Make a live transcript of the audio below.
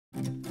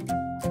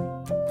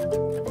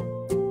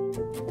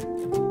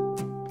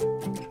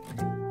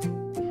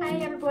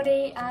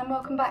everybody and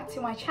welcome back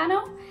to my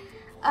channel.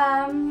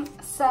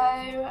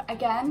 So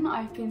again,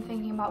 I've been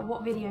thinking about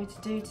what video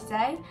to do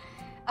today.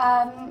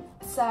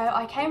 So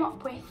I came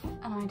up with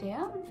an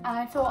idea and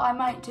I thought I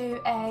might do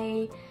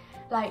a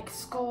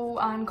school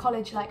and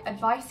college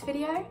advice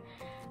video.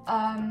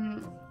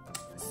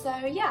 So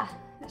yeah,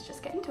 let's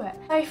just get into it.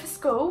 So for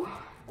school,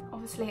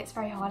 obviously it's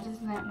very hard,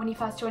 isn't it? When you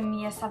first join in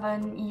year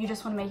 7, you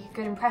just want to make a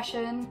good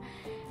impression.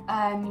 You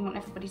want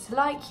everybody to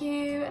like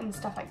you and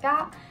stuff like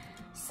that.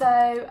 So,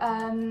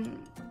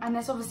 and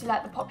there's obviously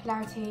the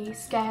popularity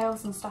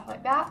scales and stuff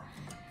like that.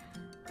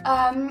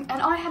 And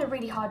I had a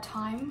really hard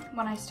time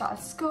when I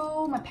started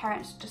school. My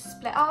parents just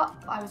split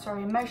up. I was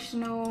very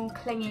emotional,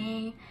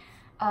 clingy,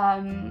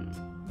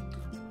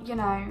 you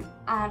know,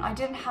 and I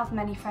didn't have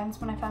many friends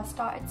when I first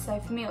started. So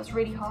for me, it was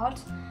really hard.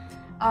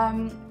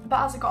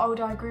 But as I got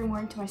older, I grew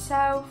more into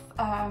myself,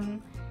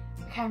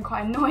 became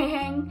quite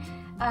annoying.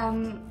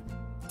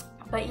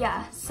 But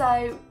yeah,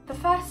 so the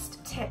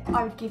first tip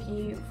I would give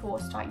you for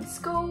starting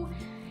school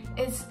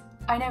is,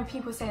 I know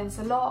people say this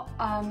a lot,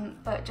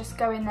 but just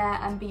go in there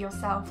and be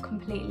yourself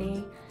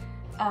completely.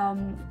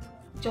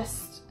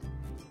 Just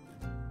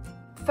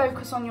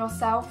focus on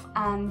yourself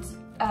and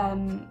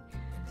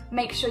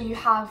make sure you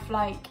have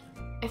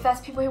if there's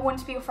people who want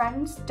to be your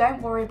friends,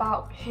 don't worry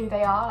about who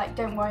they are.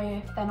 Don't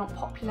worry if they're not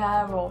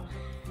popular or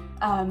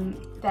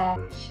they're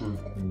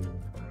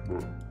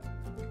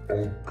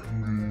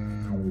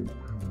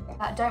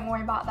don't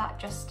worry about that.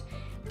 Just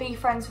be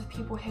friends with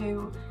people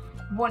who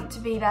want to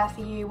be there for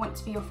you, want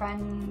to be your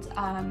friend,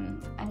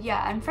 and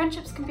yeah, and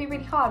friendships can be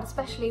really hard,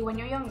 especially when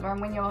you're younger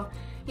and when you're,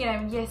 you know,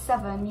 in year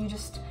 7,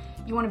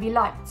 you want to be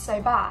liked so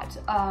bad.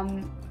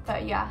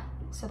 But yeah,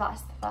 so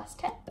that's the first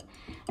tip.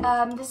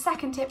 The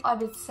second tip I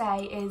would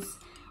say is,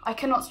 I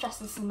cannot stress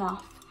this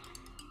enough,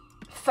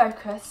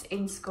 focus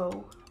in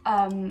school.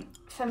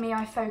 For me,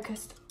 I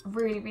focused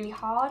really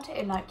hard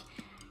in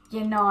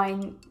year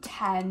 9,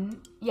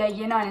 10, yeah,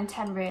 year 9 and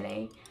 10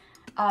 really.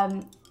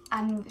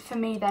 And for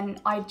me then,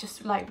 I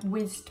just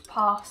whizzed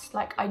past,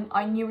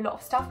 I knew a lot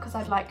of stuff because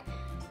I'd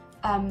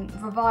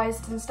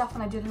revised and stuff,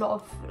 and I did a lot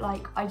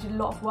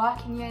of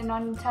work in year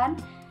 9 and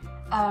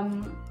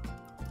 10.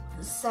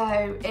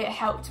 So it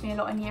helped me a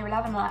lot in year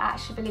 11, and I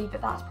actually believe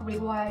that that's probably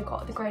why I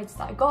got the grades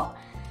that I got,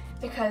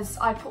 because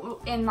I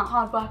put in that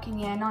hard work in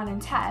year 9 and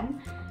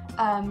 10.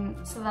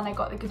 So then I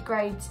got the good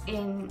grades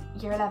in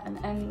year 11,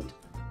 and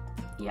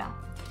yeah.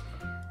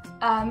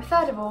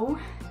 Third of all,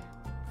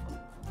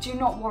 do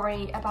not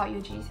worry about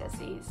your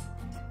GCSEs.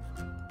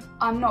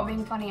 I'm not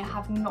being funny, I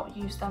have not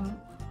used them.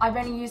 I've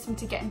only used them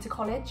to get into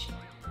college.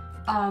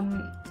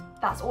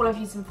 That's all I've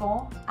used them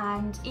for.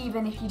 And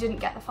even if you didn't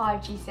get the 5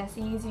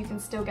 GCSEs, you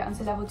can still get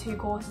onto level 2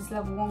 courses,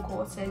 level 1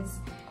 courses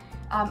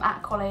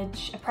at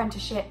college,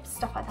 apprenticeships,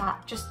 stuff like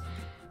that. Just,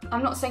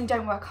 I'm not saying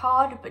don't work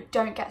hard, but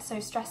don't get so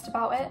stressed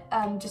about it.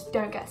 Just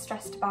don't get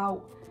stressed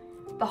about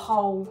the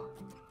whole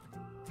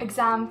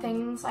exam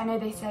things. I know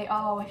they say,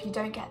 oh, if you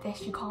don't get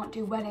this, you can't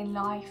do well in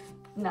life.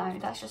 No,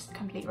 that's just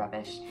complete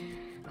rubbish.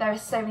 There are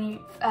so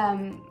many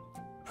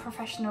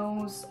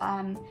professionals,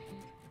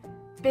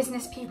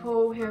 business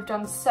people who have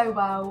done so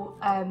well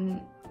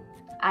and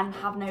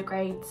have no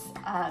grades.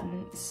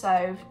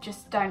 So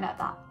just don't let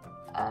that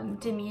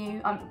dim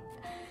you.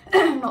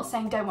 I'm not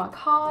saying don't work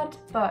hard,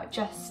 but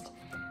just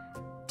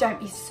don't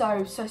be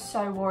so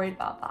worried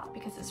about that,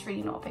 because it's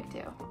really not a big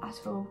deal at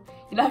all.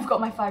 You know, I've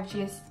got my 5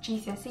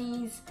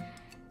 GCSEs,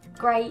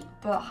 great,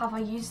 but have I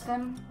used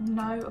them?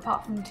 No,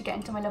 apart from to get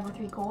into my level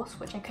 3 course,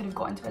 which I could have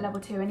got into a level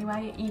 2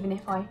 anyway, even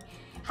if I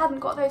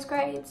hadn't got those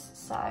grades.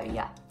 So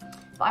yeah,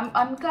 but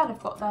I'm glad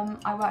I've got them.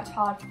 I worked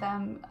hard for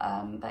them,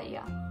 but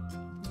yeah.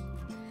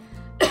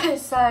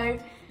 So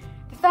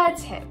the third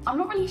tip, I'm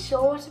not really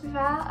sure, to be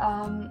fair,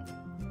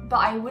 but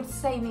I would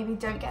say maybe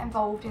don't get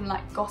involved in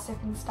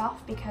gossip and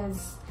stuff,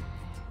 because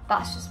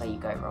that's just where you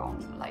go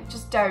wrong.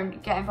 Just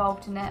don't get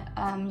involved in it.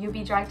 You'll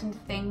be dragged into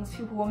things.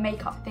 People will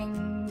make up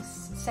things,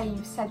 say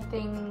you've said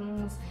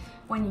things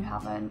when you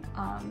haven't.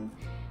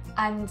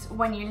 And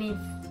when you leave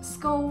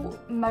school,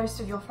 most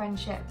of your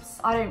friendships,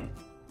 I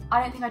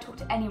don't think I talk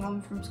to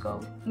anyone from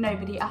school,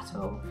 nobody at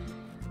all.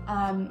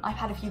 I've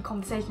had a few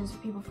conversations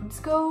with people from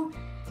school,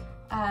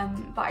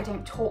 but I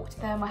don't talk to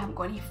them. I haven't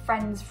got any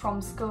friends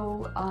from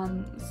school.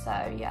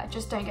 So yeah,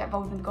 just don't get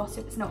involved in the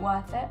gossip. It's not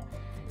worth it.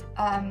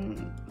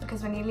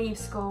 Because when you leave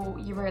school,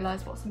 you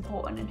realise what's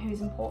important and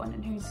who's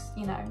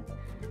you know,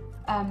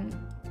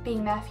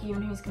 being there for you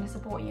and who's going to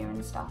support you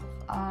and stuff.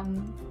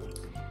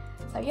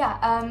 So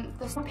yeah,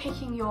 there's not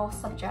picking your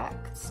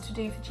subjects to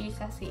do for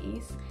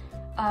GCSEs.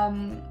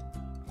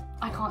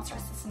 I can't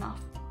stress this enough.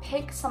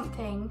 Pick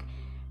something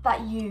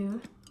that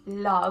you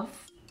love.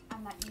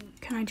 And that you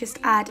Can I just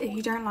add, if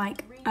you don't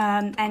like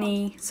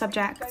any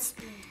subjects,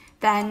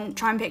 then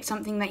try and pick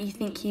something that you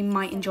think you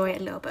might enjoy a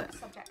little bit.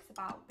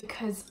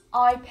 Because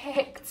I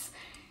picked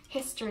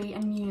history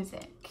and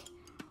music,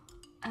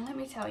 and let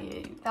me tell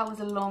you, that was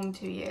a long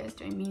 2 years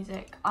doing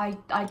music. I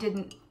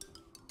couldn't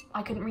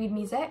read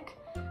music.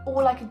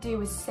 All I could do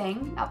was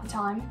sing at the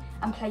time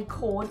and play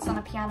chords on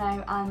a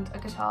piano and a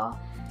guitar.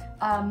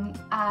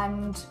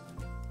 and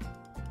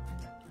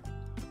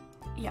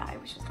yeah,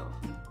 it was just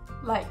awesome.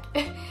 Like,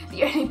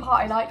 the only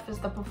part I liked was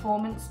the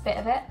performance bit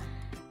of it,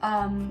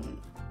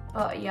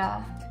 but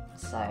yeah,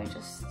 so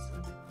just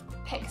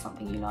pick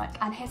something you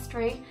like. And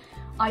history,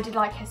 I did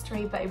like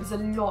history, but it was a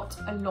lot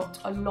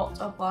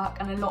of work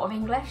and a lot of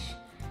English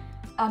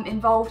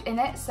involved in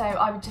it, so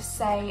I would just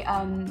say,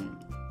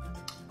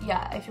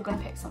 yeah, if you're going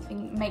to pick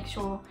something, make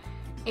sure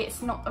you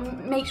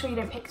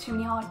don't pick too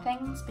many hard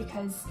things,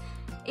 because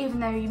even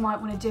though you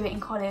might want to do it in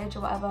college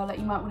or whatever, like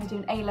you might want to do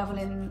an A-level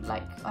in,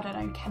 like, I don't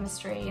know,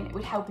 chemistry, and it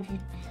would help if you,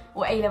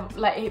 or A-level,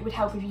 like it would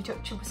help if you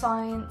took triple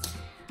science.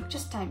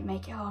 Just don't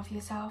make it hard for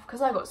yourself,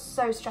 because I got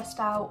so stressed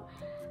out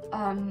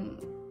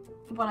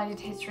when I did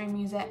history and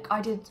music.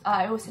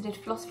 I also did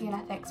philosophy and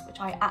ethics, which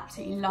I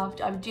absolutely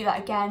loved. I would do that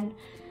again.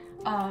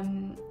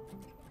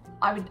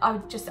 I would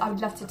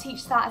love to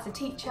teach that as a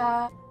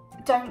teacher.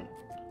 Don't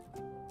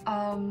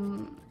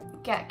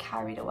get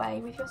carried away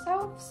with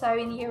yourself. So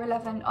in year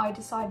 11, I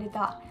decided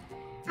that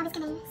I was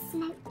gonna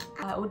smoke.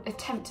 Or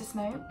attempt to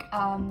smoke.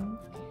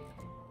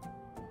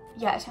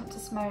 Yeah, attempt to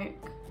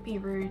smoke, be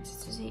rude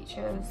to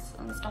teachers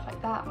and stuff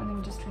like that when they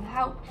were just trying to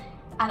help.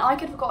 And I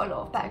could have got a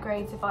lot of better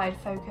grades if I had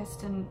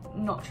focused and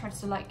not tried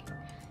to like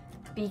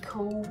be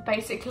cool,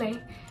 basically.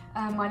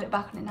 I look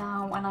back on it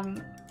now and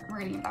I'm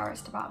really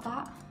embarrassed about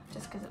that,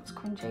 just because it was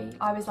cringy.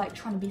 I was like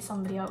trying to be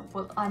somebody else,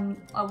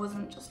 I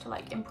wasn't, just to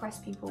like impress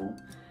people.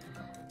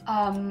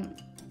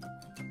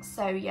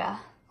 So yeah,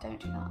 don't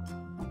do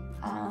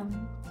that.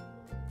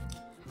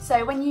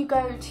 So when you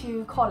go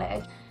to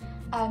college,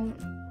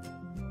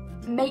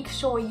 make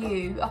sure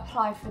you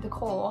apply for the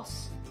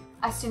course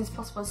as soon as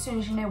possible, as soon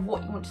as you know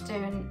what you want to do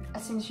and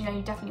as soon as you know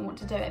you definitely want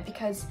to do it,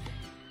 because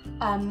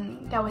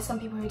there were some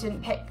people who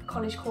didn't pick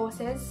college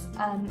courses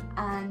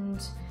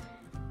and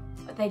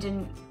they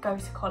didn't go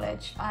to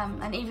college,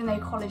 and even though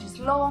college is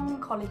long,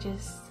 college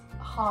is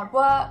hard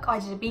work. I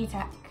did a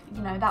BTEC,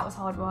 you know, that was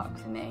hard work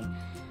for me.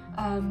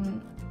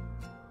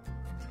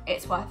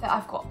 It's worth it.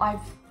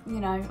 I've you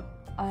know,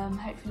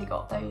 hopefully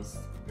got those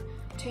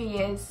 2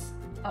 years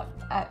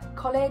at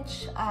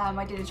college.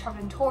 I did a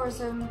travel and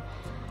tourism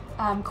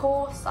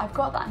course. I've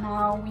got that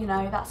now, you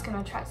know, that's going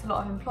to attract a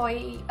lot of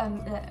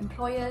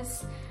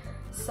employers.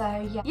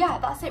 So yeah,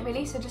 that's it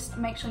really. So just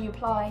make sure you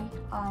apply.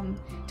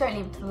 Don't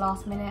leave it to the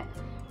last minute,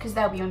 because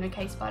they'll be on your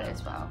case about it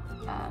as well.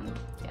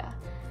 Yeah.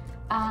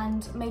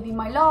 And maybe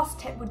my last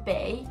tip would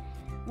be,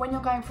 when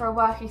you're going for a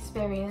work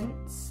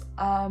experience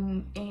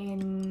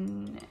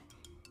in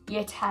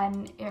year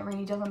 10, it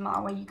really doesn't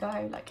matter where you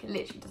go. Like, it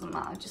literally doesn't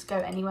matter. Just go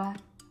anywhere,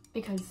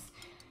 because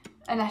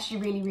unless you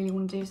really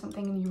want to do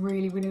something and you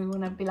really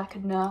want to be like a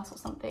nurse or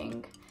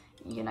something,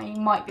 you know, you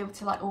might be able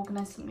to like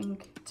organise something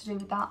to do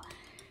with that.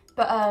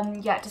 But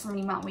yeah, it doesn't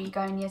really matter where you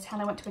go in year 10.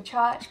 I went to a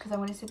church because I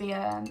wanted to be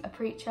a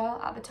preacher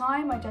at the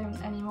time. I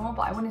don't anymore,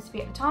 but I wanted to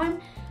be at the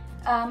time.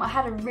 I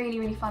had a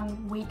really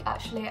fun week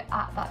actually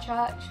at that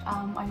church.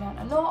 I learned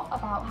a lot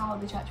about how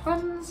the church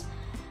runs.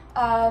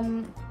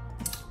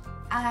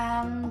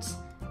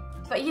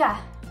 But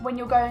yeah, when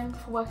you're going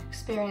for work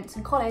experience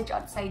in college,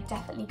 I'd say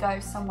definitely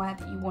go somewhere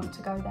that you want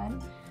to go then.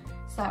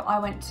 So I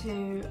went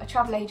to a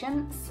travel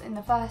agents in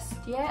the first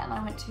year, and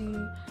I went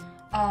to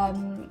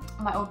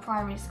my old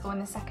primary school in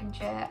the second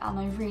year, and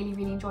I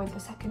really enjoyed the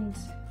second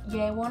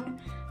year one.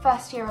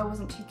 First year I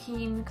wasn't too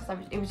keen because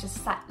it was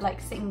just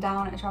sitting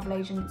down at a travel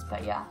agents,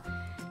 but yeah,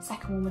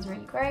 second one was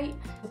really great.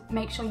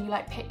 Make sure you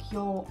like pick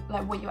your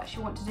what you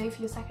actually want to do for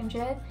your second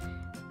year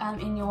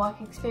in your work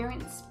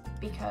experience,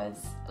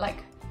 because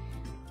like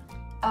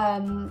I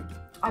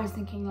was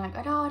thinking like,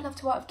 oh, I'd love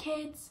to work with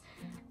kids.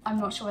 I'm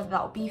not sure whether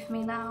that will be for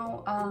me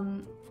now.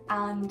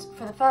 And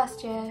for the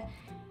first year,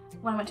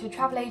 when I went to a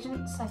travel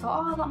agents, I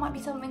thought, oh, that might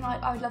be something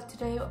I would love to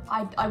do.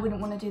 I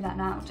wouldn't want to do that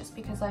now, just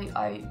because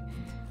I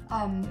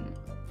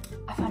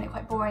find it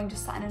quite boring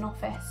just sat in an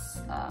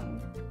office.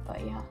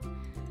 But yeah.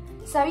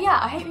 So yeah,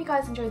 I hope you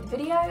guys enjoyed the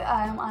video,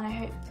 and I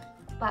hope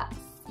that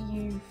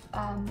you've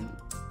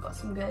got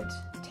some good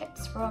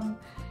tips from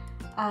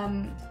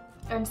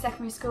going to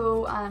secondary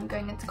school and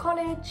going into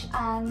college.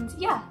 And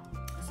yeah,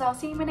 so I'll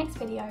see you in my next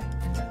video.